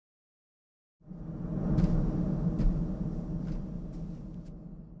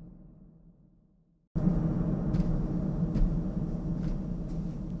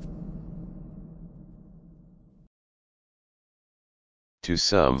To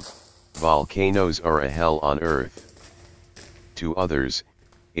some, volcanoes are a hell on earth. To others,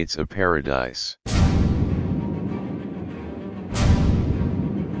 it's a paradise.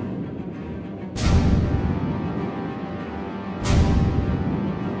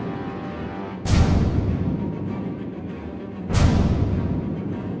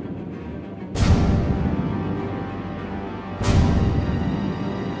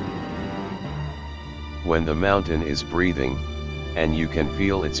 When the mountain is breathing, and you can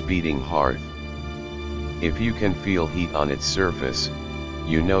feel its beating heart. If you can feel heat on its surface,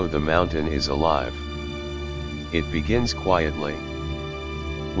 you know the mountain is alive. It begins quietly,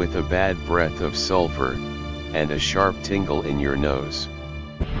 with a bad breath of sulfur, and a sharp tingle in your nose.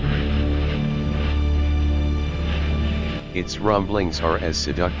 Its rumblings are as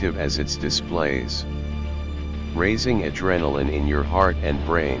seductive as its displays, raising adrenaline in your heart and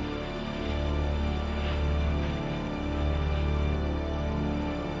brain.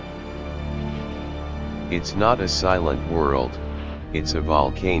 It's not a silent world, it's a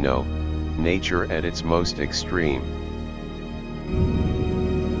volcano, nature at its most extreme.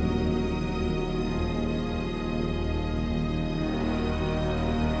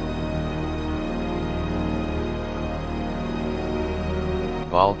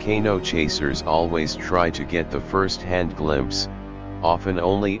 Volcano chasers always try to get the first-hand glimpse, often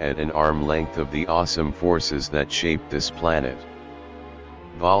only at an arm length, of the awesome forces that shape this planet.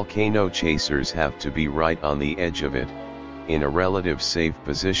 Volcano chasers have to be right on the edge of it, in a relative safe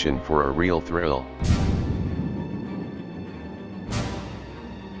position for a real thrill.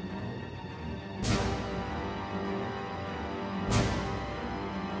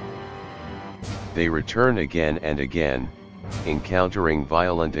 They return again and again, encountering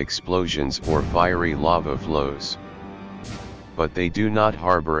violent explosions or fiery lava flows. But they do not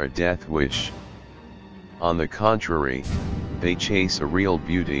harbor a death wish. On the contrary, they chase a real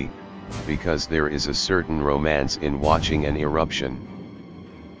beauty, because there is a certain romance in watching an eruption.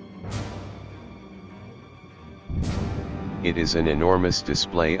 It is an enormous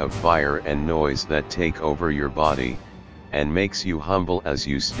display of fire and noise that take over your body, and makes you humble as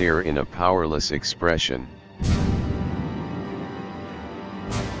you stare in a powerless expression.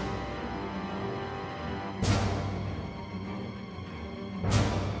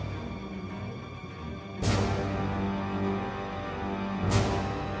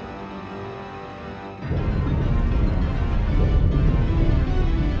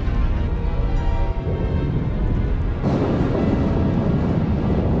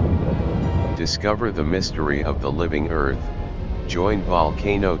 Discover the mystery of the living earth, join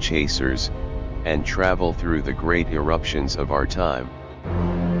volcano chasers, and travel through the great eruptions of our time.